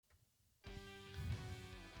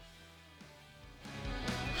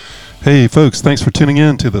Hey, folks, thanks for tuning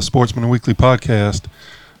in to the Sportsman Weekly podcast.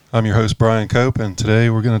 I'm your host, Brian Cope, and today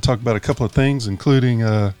we're going to talk about a couple of things, including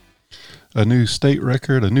a new state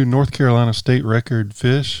record, a new North Carolina state record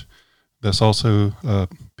fish that's also a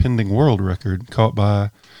pending world record caught by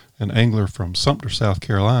an angler from Sumter, South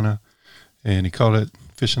Carolina, and he caught it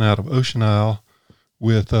fishing out of Ocean Isle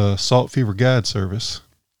with Salt Fever Guide Service.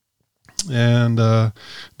 And the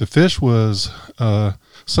fish was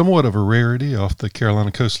somewhat of a rarity off the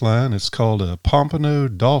Carolina coastline. It's called a pompano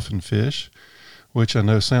dolphin fish, which I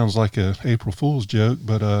know sounds like a April Fool's joke,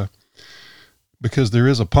 but because there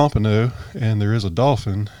is a pompano and there is a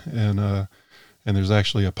dolphin, and there's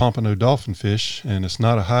actually a pompano dolphin fish, and it's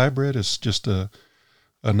not a hybrid. It's just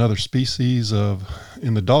another species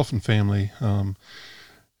in the dolphin family.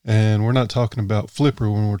 And we're not talking about flipper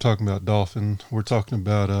when we're talking about dolphin. We're talking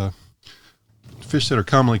about fish that are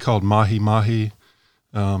commonly called mahi-mahi,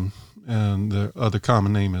 and the other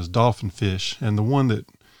common name is dolphin fish. And the one that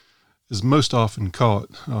is most often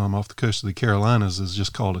caught off the coast of the Carolinas is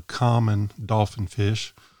just called a common dolphin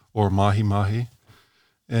fish, or mahi-mahi.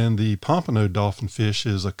 And the pompano dolphin fish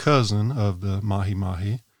is a cousin of the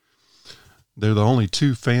mahi-mahi. They're the only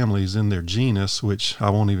two families in their genus, which I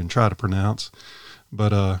won't even try to pronounce.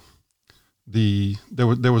 But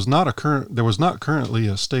there was not currently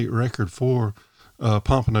a state record for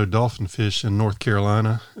pompano dolphin fish in North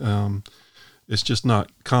Carolina. It's just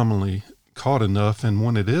not commonly caught enough, and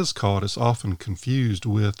when it is caught, it's often confused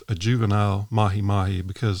with a juvenile mahi-mahi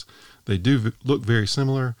because they do look very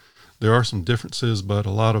similar. There are some differences, but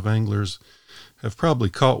a lot of anglers have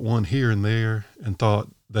probably caught one here and there and thought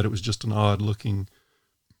that it was just an odd-looking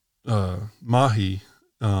mahi,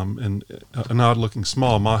 and an odd-looking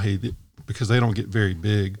small mahi because they don't get very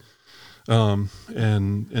big, and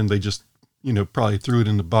they just probably threw it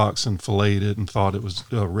in the box and filleted it and thought it was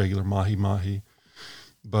a regular mahi-mahi.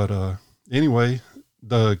 But anyway,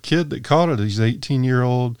 the kid that caught it, he's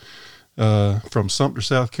 18-year-old from Sumter,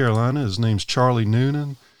 South Carolina. His name's Charlie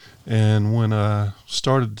Noonan. And when I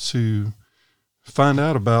started to find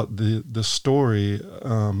out about the story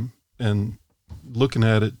and looking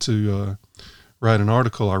at it to write an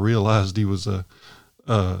article, I realized he was the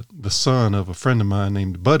son of a friend of mine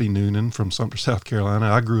named Buddy Noonan from Sumter, South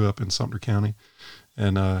Carolina. I grew up in Sumter County.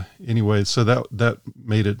 And anyway, so that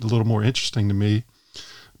made it a little more interesting to me.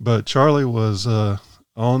 But Charlie was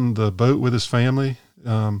on the boat with his family.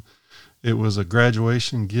 It was a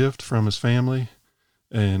graduation gift from his family.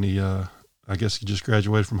 And I guess he just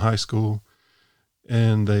graduated from high school.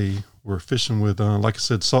 And they were fishing with, like I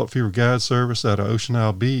said, Salt Fever Guide Service out of Ocean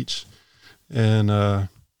Isle Beach. And the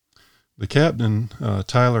captain,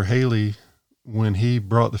 Tyler Haley, when he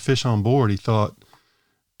brought the fish on board, he thought,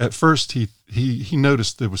 at first he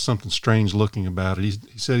noticed there was something strange looking about it.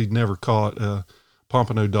 He said he'd never caught a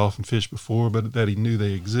pompano dolphin fish before, but that he knew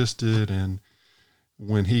they existed. And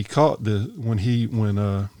when Charlie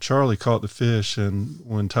caught the fish and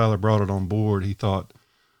when Tyler brought it on board, he thought,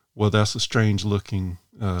 well, that's a strange looking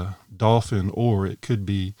dolphin, or it could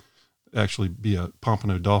be actually be a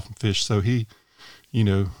pompano dolphin fish. So he,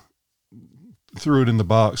 threw it in the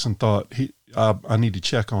box and thought I need to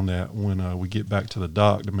check on that when we get back to the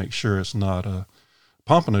dock to make sure it's not a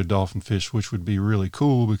pompano dolphin fish, which would be really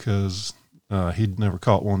cool because he'd never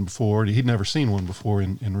caught one before. He'd never seen one before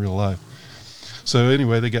in real life. So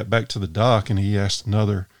anyway, they got back to the dock and he asked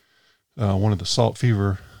another one of the Salt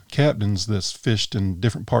Fever captains that's fished in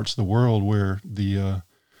different parts of the world where the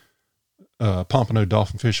pompano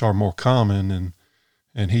dolphin fish are more common,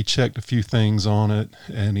 and he checked a few things on it,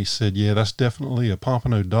 and he said, yeah, that's definitely a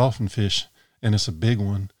pompano dolphin fish, and it's a big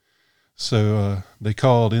one. So they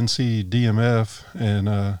called NCDMF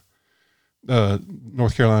and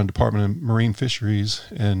North Carolina Department of Marine Fisheries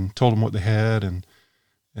and told them what they had, and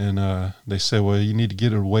they said, well, you need to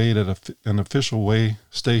get it weighed at an official weigh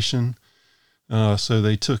station. So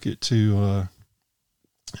they took it to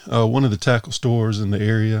one of the tackle stores in the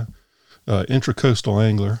area, Intracoastal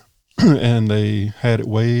Angler, and they had it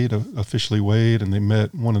weighed, officially weighed, and they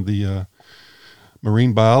met one of the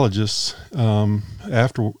marine biologists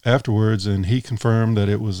afterwards, and he confirmed that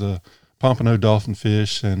it was a pompano dolphin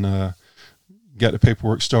fish, and got the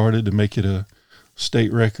paperwork started to make it a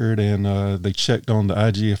state record, and they checked on the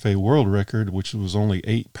IGFA world record, which was only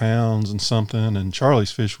 8 pounds and something, and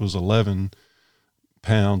Charlie's fish was 11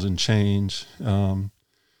 pounds and change.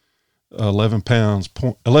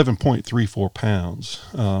 11.34 pounds.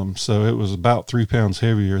 So it was about 3 pounds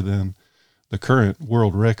heavier than the current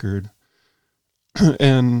world record.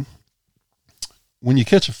 And when you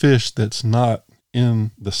catch a fish that's not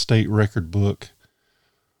in the state record book,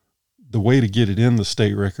 the way to get it in the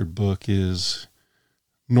state record book is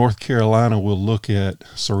North Carolina will look at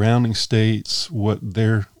surrounding states, what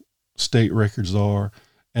their state records are,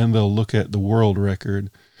 and they'll look at the world record.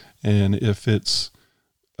 And if it's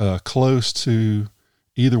close to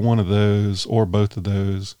either one of those or both of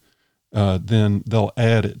those, then they'll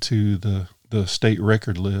add it to the state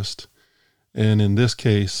record list. And in this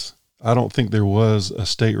case, I don't think there was a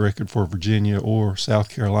state record for Virginia or South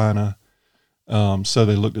Carolina. So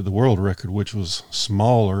they looked at the world record, which was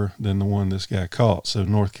smaller than the one this guy caught. So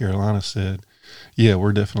North Carolina said, yeah,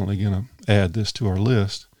 we're definitely going to add this to our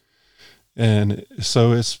list. And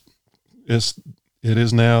so it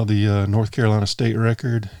is now the North Carolina state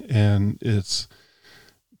record, and it's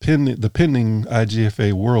the pending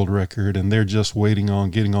IGFA world record, and they're just waiting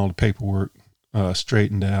on getting all the paperwork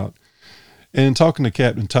straightened out. And talking to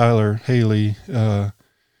Captain Tyler Haley,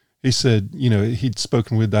 he said, he'd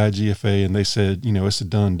spoken with the IGFA, and they said, it's a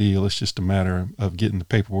done deal. It's just a matter of getting the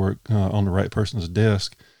paperwork on the right person's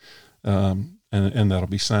desk, and that'll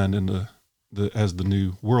be signed into as the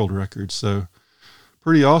new world record. So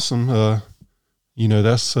pretty awesome.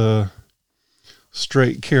 That's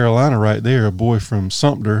straight Carolina right there. A boy from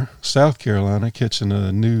Sumter, South Carolina, catching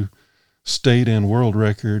a new state and world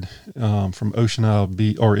record from Ocean Isle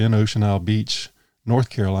Beach, or in Ocean Isle Beach, North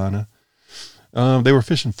Carolina. They were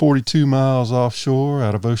fishing 42 miles offshore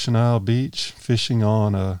out of Ocean Isle Beach, fishing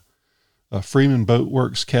on a Freeman Boat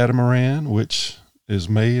Works catamaran, which is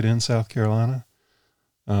made in South Carolina.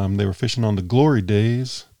 They were fishing on the Glory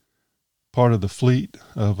Days, part of the fleet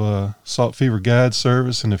of Salt Fever Guide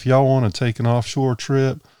Service. And if y'all want to take an offshore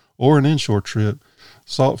trip or an inshore trip,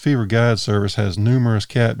 Salt Fever Guide Service has numerous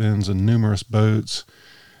captains and numerous boats,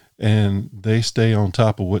 and they stay on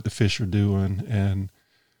top of what the fish are doing. And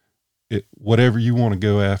whatever you want to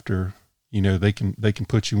go after, they can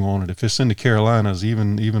put you on it. If it's in the Carolinas,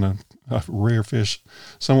 even a rare fish,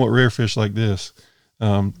 somewhat rare fish like this,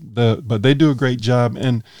 but they do a great job.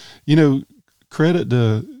 And credit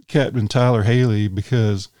to Captain Tyler Haley,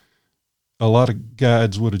 because a lot of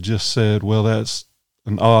guides would have just said, well, that's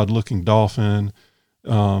an odd looking dolphin.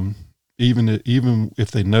 Even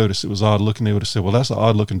if they noticed it was odd looking, they would have said, well, that's an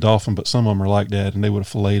odd looking dolphin, but some of them are like that. And they would have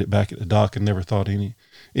filleted it back at the dock and never thought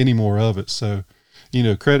any more of it. So,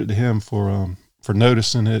 credit to him for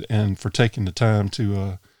noticing it and for taking the time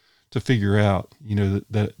to figure out,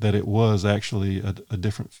 that it was actually a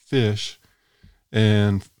different fish,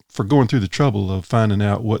 and for going through the trouble of finding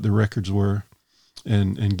out what the records were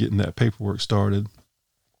and getting that paperwork started.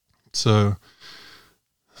 So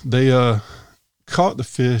they caught the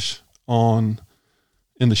fish in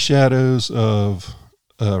the shadows of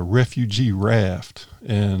a refugee raft,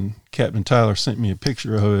 and Captain Tyler sent me a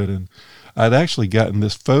picture of it, and I'd actually gotten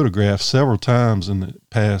this photograph several times in the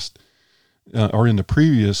past or in the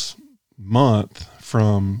previous month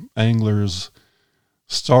from anglers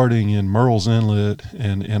starting in Murrells Inlet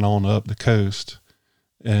and on up the coast.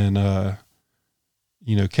 And,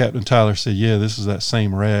 Captain Tyler said, yeah, this is that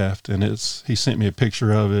same raft. And he sent me a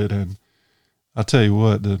picture of it. And I'll tell you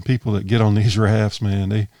what, the people that get on these rafts,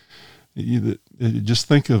 man, you just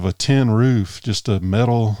think of a tin roof, just a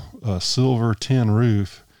metal, silver tin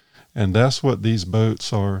roof. And that's what these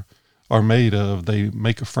boats are made of. They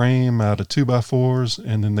make a frame out of 2x4s,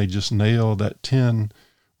 and then they just nail that tin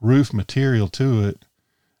roof material to it.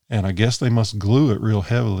 And I guess they must glue it real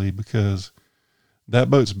heavily, because that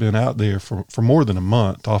boat's been out there for more than a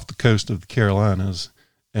month off the coast of the Carolinas,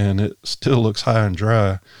 and it still looks high and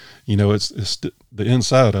dry. It's the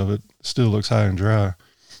inside of it still looks high and dry.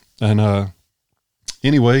 And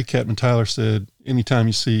anyway, Captain Tyler said, anytime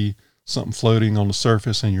you see something floating on the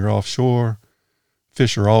surface and you're offshore,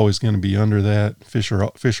 fish are always going to be under that. Fish are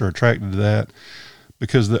attracted to that,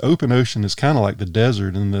 because the open ocean is kind of like the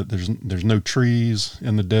desert, and that there's no trees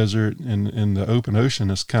in the desert, and in the open ocean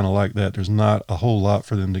is kind of like that. There's not a whole lot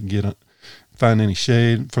for them to find any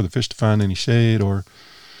shade, for the fish to find any shade or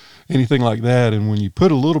anything like that. And when you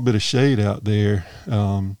put a little bit of shade out there,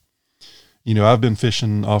 I've been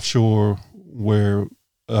fishing offshore where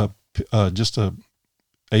just a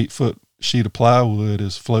 8-foot sheet of plywood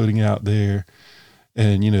is floating out there,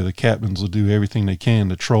 and the captains will do everything they can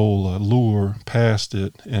to troll a lure past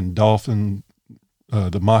it, and dolphin,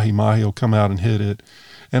 the mahi will come out and hit it,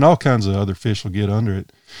 and all kinds of other fish will get under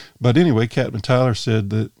it. But anyway, Captain Tyler said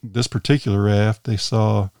that this particular raft, they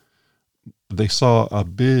saw a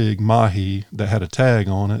big mahi that had a tag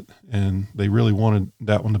on it, and they really wanted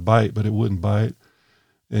that one to bite, but it wouldn't bite.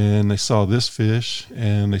 And they saw this fish,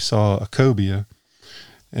 and they saw a cobia,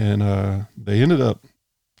 and they ended up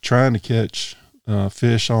trying to catch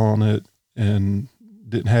fish on it and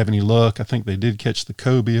didn't have any luck. I think they did catch the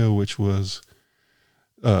cobia, which was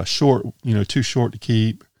short, too short to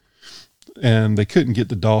keep, and they couldn't get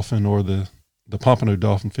the dolphin or the pompano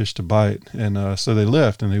dolphin fish to bite, and so they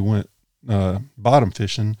left and they went bottom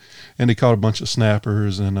fishing, and they caught a bunch of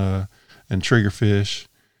snappers and triggerfish,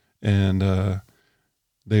 and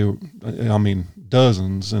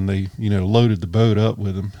dozens, and they loaded the boat up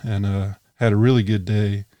with them and had a really good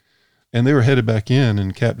day, and they were headed back in,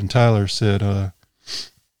 and Captain Tyler said,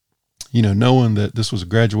 knowing that this was a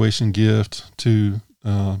graduation gift to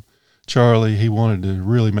Charlie, he wanted to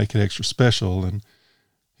really make it extra special, and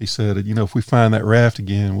he said, if we find that raft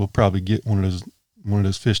again, we'll probably get one of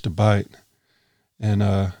those fish to bite.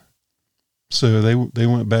 And so they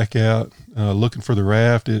went back out looking for the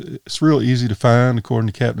raft. It's real easy to find, according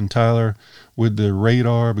to Captain Tyler, with the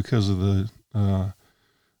radar, because of the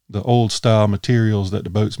old style materials that the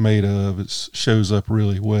boat's made of. It shows up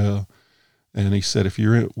really well. And he said if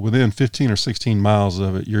you're within 15 or 16 miles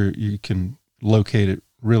of it, you can locate it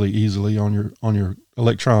really easily on your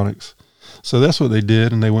electronics. So that's what they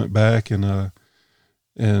did, and they went back, and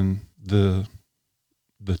the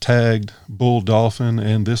tagged bull dolphin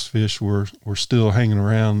and this fish were still hanging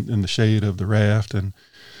around in the shade of the raft, and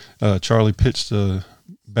Charlie pitched a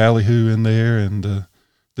ballyhoo in there, and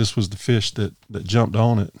this was the fish that jumped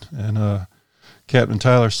on it. And Captain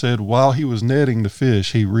Tyler said while he was netting the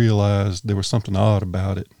fish, he realized there was something odd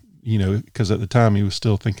about it, because at the time he was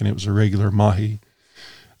still thinking it was a regular mahi.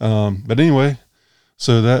 But anyway,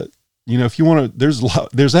 so that, if you want to,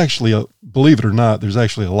 there's actually believe it or not, there's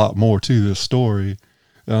actually a lot more to this story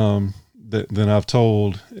than I've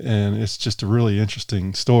told, and it's just a really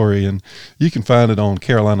interesting story, and you can find it on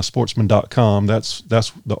carolinasportsman.com. That's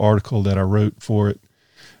the article that I wrote for it.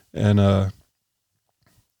 And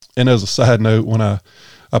as a side note, when I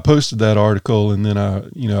posted that article, and then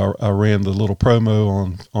I ran the little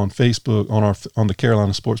promo on Facebook, on the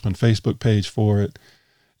Carolina Sportsman Facebook page for it,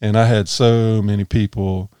 and I had so many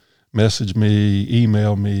people message me,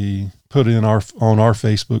 email me, put it on our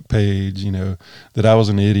Facebook page, that I was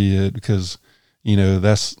an idiot because,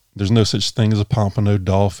 there's no such thing as a pompano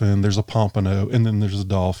dolphin. There's a pompano, and then there's a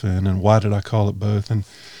dolphin, and why did I call it both? And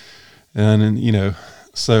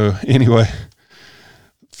so anyway,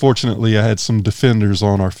 fortunately I had some defenders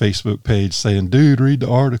on our Facebook page saying, dude, read the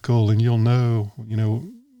article and you'll know,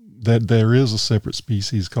 that there is a separate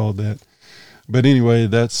species called that. But anyway,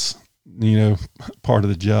 that's, part of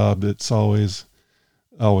the job. That's always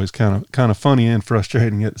kind of funny and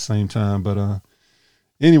frustrating at the same time. But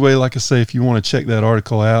anyway, like I say, if you want to check that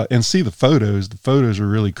article out and see the photos are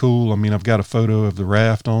really cool. I mean, I've got a photo of the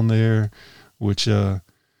raft on there, which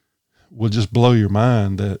will just blow your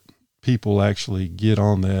mind that people actually get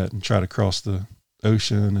on that and try to cross the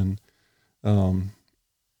ocean. And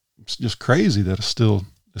it's just crazy that it's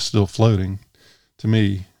still floating to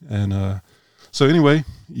me. And so anyway,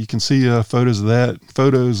 you can see photos of that,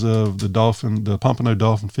 photos of the dolphin, the pompano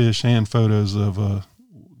dolphin fish, and photos of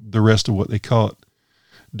the rest of what they caught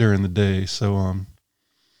during the day. So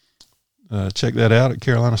check that out at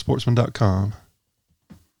carolinasportsman.com.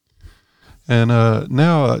 And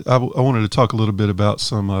now I wanted to talk a little bit about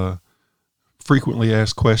some frequently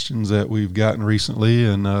asked questions that we've gotten recently.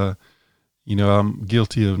 And, I'm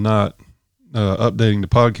guilty of not updating the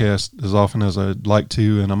podcast as often as I'd like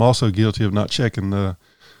to, and I'm also guilty of not checking the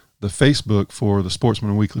Facebook for the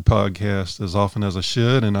Sportsman Weekly podcast as often as I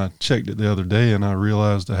should. And I checked it the other day, and I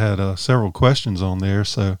realized I had several questions on there.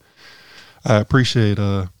 So I appreciate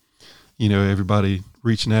everybody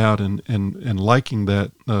reaching out and liking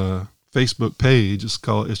that Facebook page. It's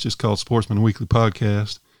just called Sportsman Weekly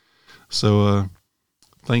Podcast. So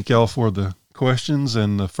thank y'all for the questions.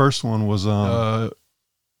 And the first one was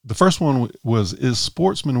is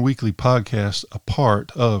Sportsman Weekly Podcast a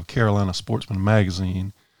part of Carolina Sportsman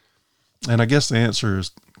Magazine? And I guess the answer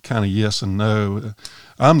is kind of yes and no.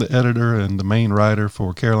 I'm the editor and the main writer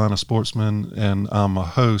for Carolina Sportsman, and I'm a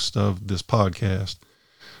host of this podcast.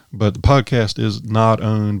 But the podcast is not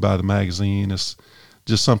owned by the magazine. It's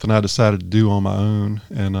just something I decided to do on my own.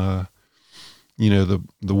 And,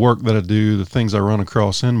 the work that I do, the things I run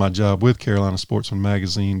across in my job with Carolina Sportsman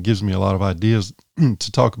Magazine gives me a lot of ideas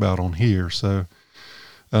to talk about on here. So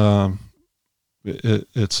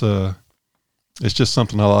it's just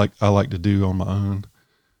something I like to do on my own.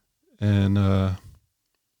 And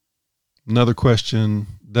another question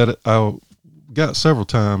that I got several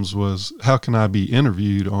times was, how can I be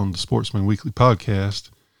interviewed on the Sportsman Weekly podcast?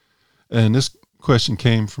 And this question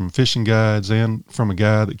came from fishing guides and from a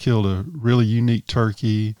guy that killed a really unique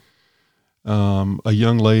turkey, a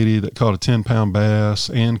young lady that caught a 10-pound bass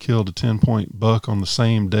and killed a 10-point buck on the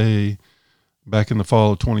same day back in the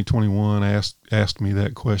fall of 2021 asked me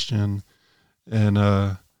that question.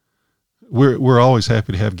 and we're always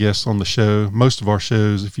happy to have guests on the show. Most of our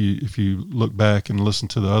shows, if you look back and listen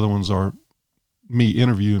to the other ones, are me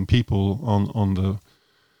interviewing people on the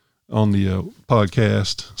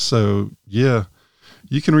podcast. So yeah,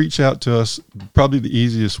 you can reach out to us. Probably the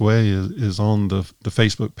easiest way is on the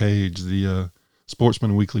Facebook page, the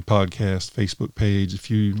Sportsman Weekly Podcast Facebook page. If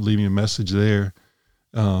you leave me a message there,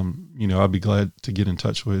 I'd be glad to get in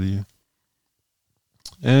touch with you.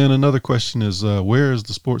 And another question is, where is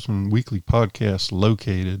the Sportsman Weekly Podcast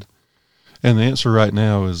located? And the answer right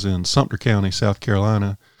now is in Sumter County, South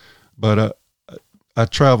Carolina. But I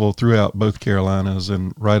travel throughout both Carolinas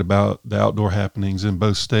and write about the outdoor happenings in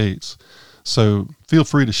both states. So feel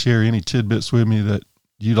free to share any tidbits with me that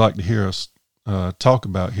you'd like to hear us talk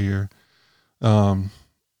about here.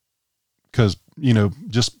 Because,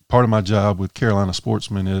 just part of my job with Carolina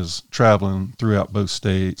Sportsman is traveling throughout both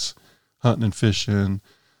states, hunting and fishing,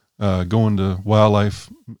 going to wildlife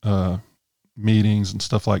meetings and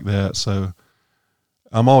stuff like that. So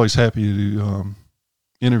I'm always happy to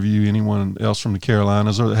interview anyone else from the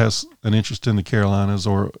Carolinas or that has an interest in the Carolinas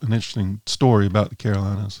or an interesting story about the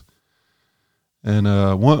Carolinas. And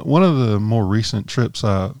one of the more recent trips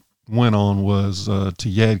I went on was to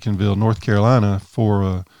Yadkinville, North Carolina, for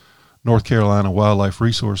a North Carolina Wildlife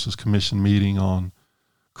Resources Commission meeting on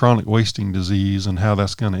chronic wasting disease and how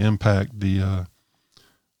that's going to impact the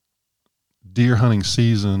deer hunting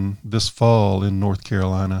season this fall in North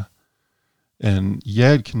Carolina. And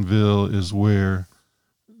Yadkinville is where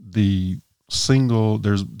there's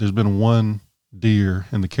been one deer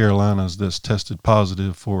in the Carolinas that's tested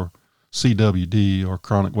positive for CWD, or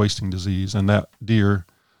chronic wasting disease, and that deer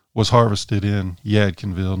was harvested in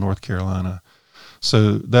Yadkinville, North Carolina.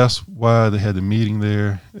 So that's why they had the meeting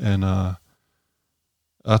there. And I'll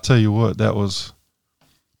tell you what, that was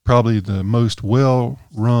probably the most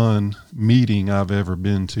well-run meeting I've ever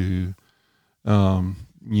been to.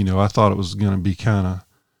 I thought it was going to be kind of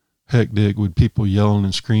hectic with people yelling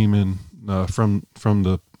and screaming from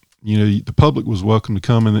the public was welcome to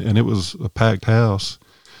come, and it was a packed house.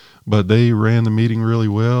 But they ran the meeting really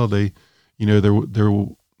well. They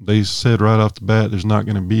said right off the bat there's not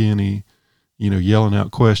going to be any yelling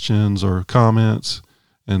out questions or comments,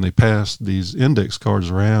 and they passed these index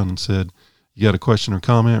cards around and said, you got a question or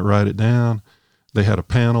comment, write it down. They had a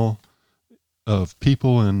panel of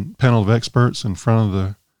people and panel of experts in front of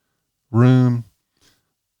the room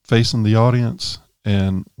facing the audience,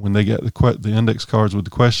 and when they got the index cards with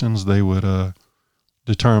the questions, they would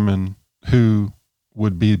determine who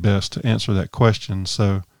would be best to answer that question.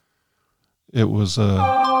 So it was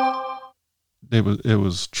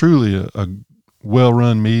truly a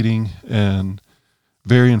well-run meeting and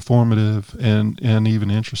very informative and even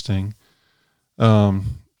interesting.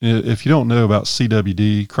 If you don't know about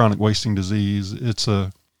CWD, chronic wasting disease, it's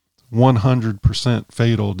a 100%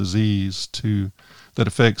 fatal disease that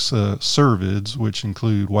affects cervids, which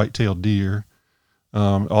include white-tailed deer.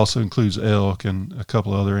 Also includes elk and a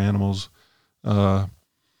couple of other animals. So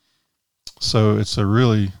it's a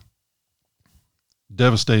really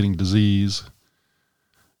devastating disease.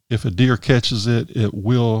 If a deer catches it, it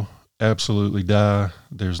will absolutely die.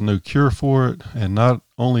 There's no cure for it. And not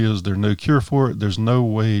only is there no cure for it, there's no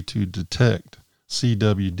way to detect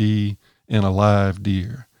CWD in a live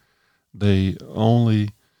deer. They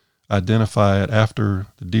only identify it after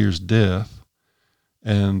the deer's death.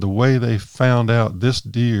 And the way they found out this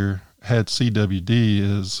deer had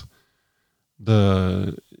CWD is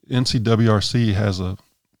the NCWRC has a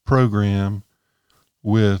program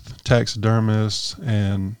with taxidermists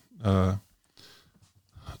and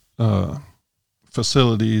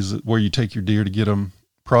facilities where you take your deer to get them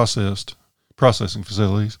processing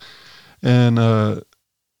facilities. And,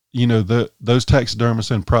 those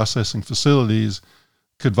taxidermists and processing facilities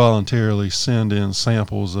could voluntarily send in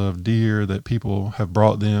samples of deer that people have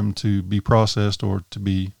brought them to be processed or to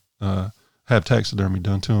be have taxidermy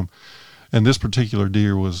done to them. And this particular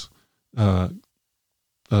deer was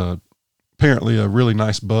apparently a really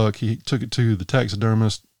nice buck. He took it to the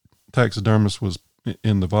taxidermist. Taxidermist was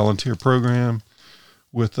in the volunteer program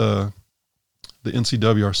with the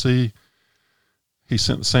NCWRC. He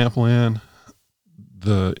sent the sample in.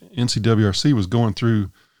 The NCWRC was going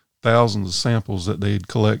through thousands of samples that they had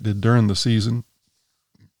collected during the season,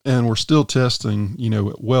 and we're still testing,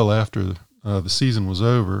 well after the season was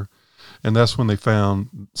over. And that's when they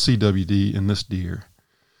found CWD in this deer.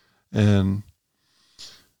 And,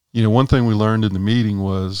 one thing we learned in the meeting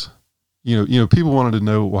was, people wanted to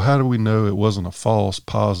know, well, how do we know it wasn't a false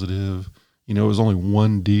positive? It was only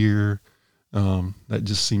one deer. That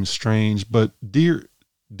just seems strange. But deer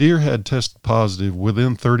deer had tested positive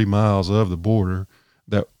within 30 miles of the border.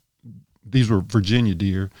 That these were Virginia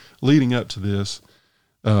deer. Leading up to this,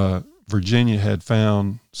 Virginia had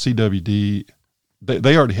found CWD.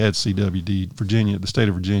 They already had CWD, Virginia, the state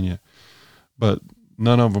of Virginia, but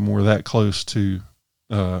none of them were that close to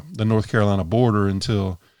the North Carolina border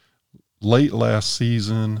until late last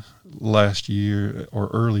year, or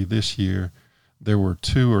early this year. There were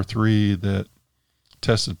 2 or 3 that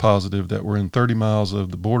tested positive that were in 30 miles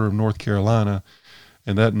of the border of North Carolina,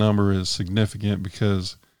 and that number is significant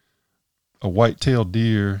because a white-tailed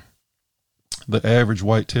deer, the average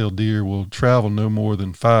white-tailed deer will travel no more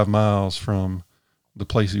than 5 miles from the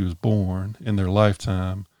place he was born in their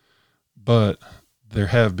lifetime, but there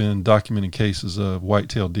have been documented cases of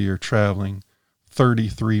white-tailed deer traveling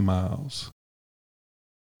 33 miles.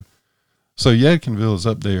 So Yadkinville is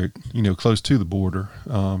up there, close to the border.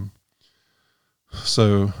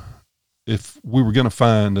 So if we were going to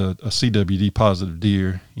find a CWD positive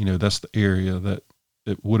deer, that's the area that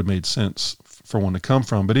it would have made sense for one to come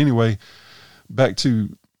from. But anyway, back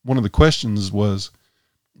to one of the questions was,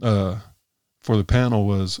 for the panel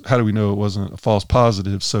was, how do we know it wasn't a false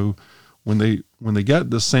positive? So when they got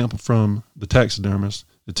this sample from the taxidermist,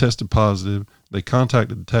 it tested positive. They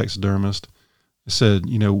contacted the taxidermist. They said,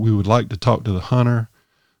 we would like to talk to the hunter.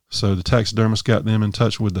 So the taxidermist got them in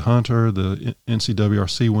touch with the hunter. The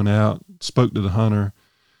NCWRC went out, spoke to the hunter.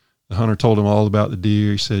 The hunter told him all about the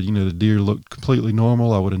deer. He said, the deer looked completely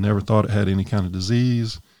normal. I would have never thought it had any kind of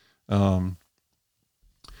disease. And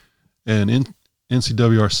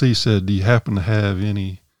NCWRC said, do you happen to have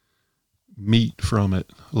any meat from it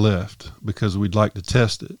left? Because we'd like to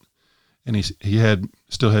test it. And he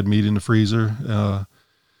still had meat in the freezer.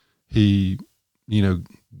 He,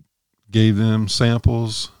 gave them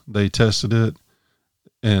samples. They tested it,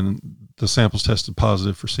 and the samples tested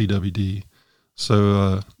positive for CWD.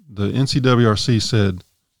 So the NCWRC said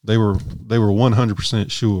they were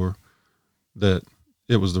 100% sure that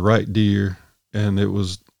it was the right deer, and it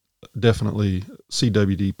was definitely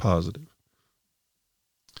CWD positive.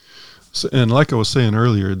 So, and like I was saying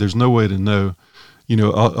earlier, there's no way to know.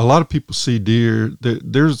 A lot of people see deer.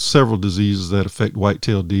 There's several diseases that affect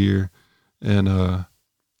white-tailed deer, and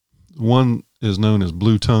one is known as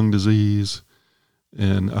blue tongue disease,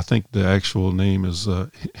 and I think the actual name is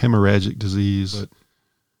hemorrhagic disease.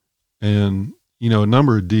 And a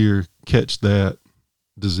number of deer catch that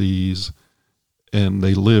disease, and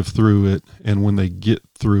they live through it. And when they get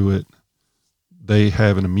through it, they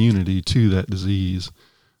have an immunity to that disease.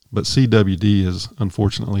 But CWD is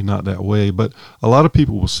unfortunately not that way. But a lot of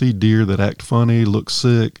people will see deer that act funny, look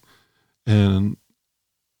sick, and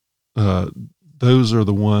those are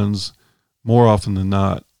the ones more often than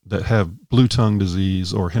not that have blue tongue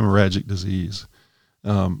disease or hemorrhagic disease.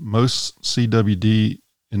 Most CWD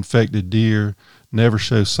infected deer never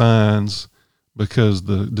show signs because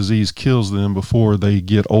the disease kills them before they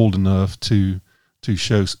get old enough to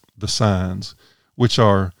show the signs, which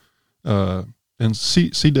are, and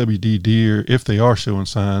CWD deer, if they are showing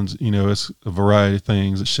signs, it's a variety of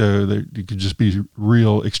things that show that you could just be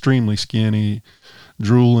real, extremely skinny,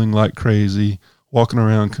 drooling like crazy, walking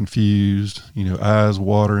around confused, eyes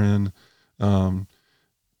watering.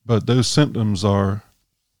 But those symptoms are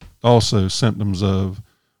also symptoms of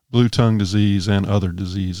blue tongue disease and other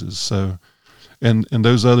diseases. So, and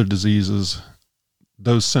those other diseases,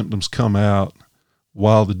 those symptoms come out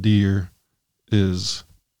while the deer is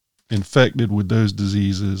infected with those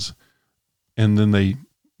diseases, and then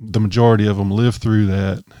the majority of them live through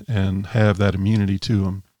that and have that immunity to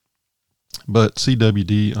them. But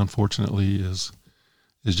CWD, unfortunately, is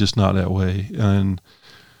just not that way. And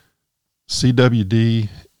CWD,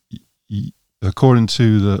 according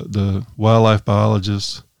to the wildlife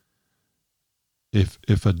biologists,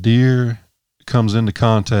 if a deer comes into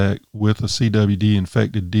contact with a CWD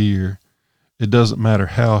infected deer, it doesn't matter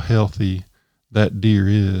how healthy that deer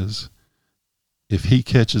is. If he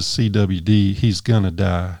catches CWD, he's gonna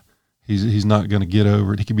die. He's not gonna get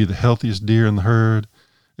over it. He could be the healthiest deer in the herd.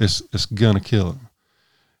 It's gonna kill him.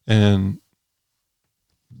 And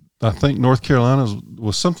I think North Carolina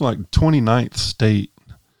was something like 29th state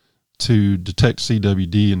to detect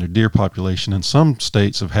CWD in their deer population, and some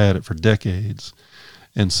states have had it for decades,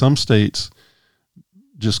 and some states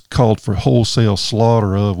just called for wholesale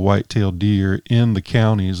slaughter of white-tailed deer in the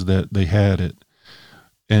counties that they had it.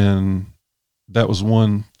 And that was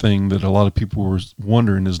one thing that a lot of people were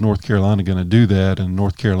wondering, is North Carolina going to do that? And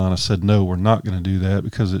North Carolina said, no, we're not going to do that,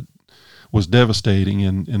 because it was devastating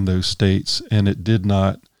in those states, and it did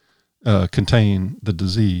not contain the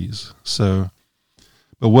disease. So,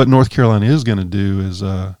 but what North Carolina is going to do is,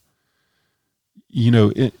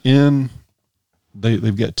 they've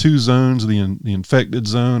got two zones, the infected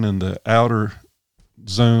zone and the outer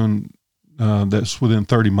zone that's within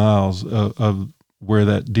 30 miles of where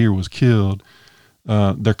that deer was killed.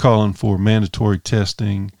 They're calling for mandatory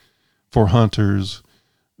testing for hunters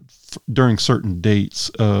during certain dates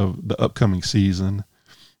of the upcoming season.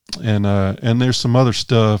 And there's some other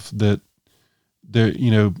stuff that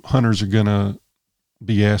hunters are going to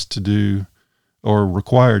be asked to do or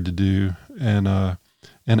required to do. And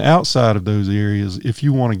outside of those areas, if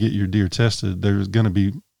you want to get your deer tested, there's going to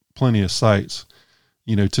be plenty of sites,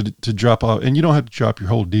 to drop off. And you don't have to drop your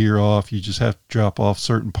whole deer off. You just have to drop off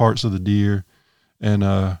certain parts of the deer. And,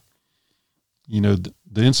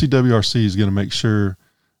 the NCWRC is going to make sure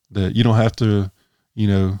that you don't have to,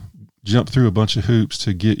 jump through a bunch of hoops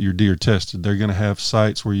to get your deer tested. They're going to have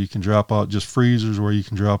sites where you can drop off, just freezers where you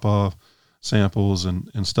can drop off samples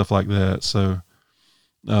and stuff like that. So,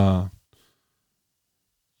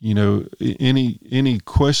 any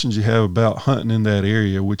questions you have about hunting in that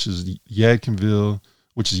area, which is Yadkinville,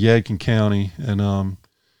 which is Yadkin County, and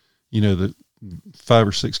the 5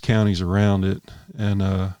 or 6 counties around it, and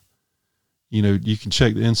you can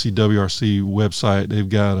check the NCWRC website. They've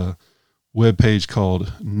got a web page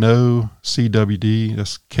called Know CWD.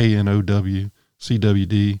 That's KNOW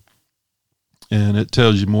CWD, and it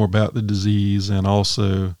tells you more about the disease and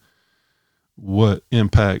also what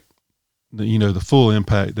impact, the full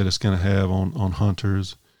impact that it's going to have on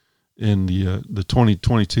hunters in the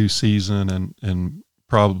 2022 season and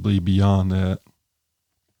probably beyond that.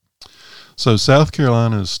 So South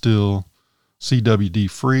Carolina is still CWD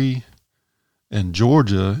free, and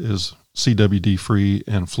Georgia is CWD free,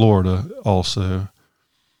 and Florida also.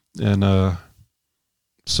 And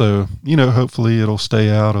so hopefully it'll stay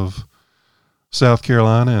out of South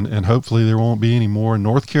Carolina, and hopefully there won't be any more in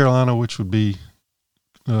North Carolina, which would be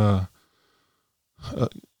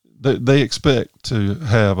they expect to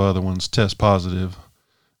have other ones test positive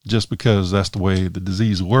just because that's the way the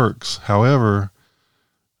disease works. However,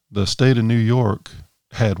 the state of New York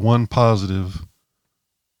had one CWD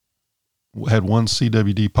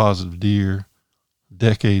positive deer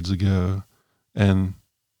decades ago, and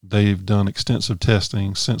they've done extensive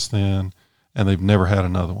testing since then, and they've never had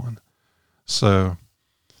another one. So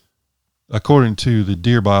according to the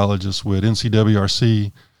deer biologists with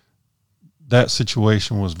NCWRC, that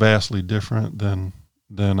situation was vastly different than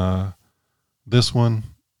this one,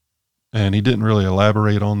 and he didn't really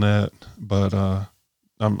elaborate on that, but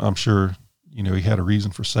I'm sure he had a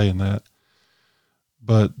reason for saying that.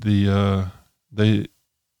 But they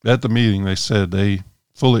at the meeting they said they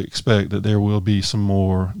fully expect that there will be some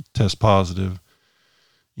more test positive,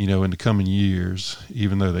 in the coming years,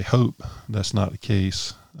 even though they hope that's not the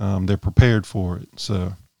case. They're prepared for it.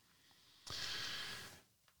 So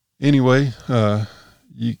anyway,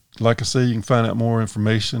 like I say, you can find out more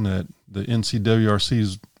information at the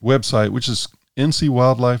NCWRC's website, which is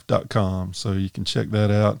ncwildlife.com. So you can check that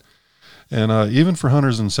out. And even for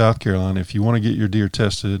hunters in South Carolina, if you want to get your deer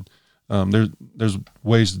tested, there's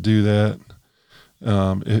ways to do that.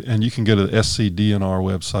 And you can go to the SCDNR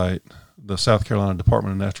website, the South Carolina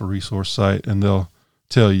Department of Natural Resource site, and they'll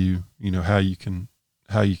tell you, how you can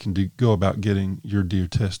go about getting your deer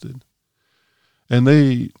tested. And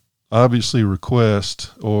they obviously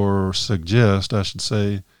request or suggest, I should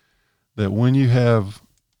say, that when you have,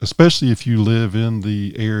 especially if you live in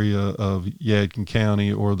the area of Yadkin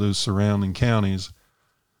County or those surrounding counties,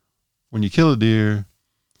 when you kill a deer,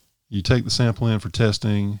 you take the sample in for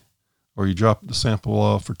testing, or you drop the sample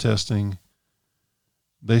off for testing.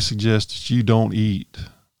 They suggest that you don't eat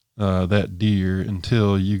that deer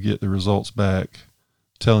until you get the results back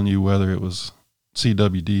telling you whether it was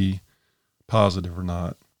CWD positive or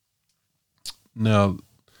not. Now,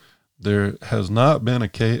 there has not been a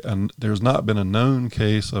case, and there's not been a known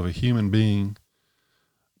case of a human being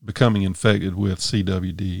becoming infected with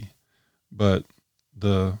CWD, but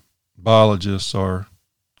the biologists are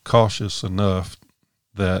cautious enough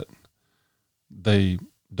that they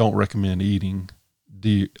don't recommend eating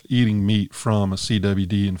meat from a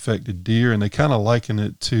CWD infected deer, and they kind of liken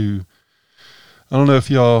it to, I don't know if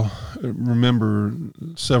y'all remember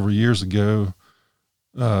several years ago,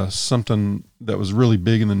 something that was really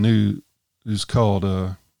big in the news is called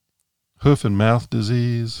hoof and mouth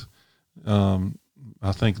disease.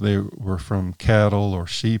 I think they were from cattle or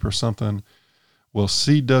sheep or something. Well,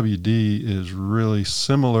 CWD is really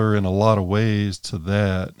similar in a lot of ways to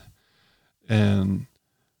that. And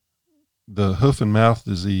the hoof and mouth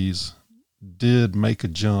disease did make a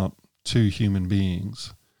jump to human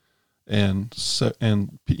beings. And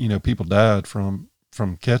people died from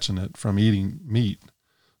catching it, from eating meat.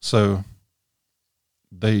 So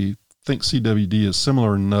they think CWD is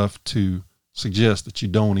similar enough to suggest that you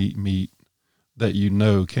don't eat meat that you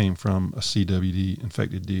know came from a CWD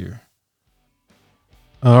infected deer.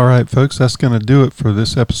 All right, folks, that's going to do it for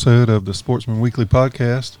this episode of the Sportsman Weekly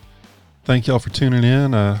Podcast. Thank y'all for tuning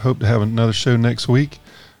in. I hope to have another show next week.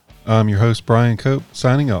 I'm your host, Brian Cope,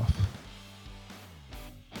 signing off.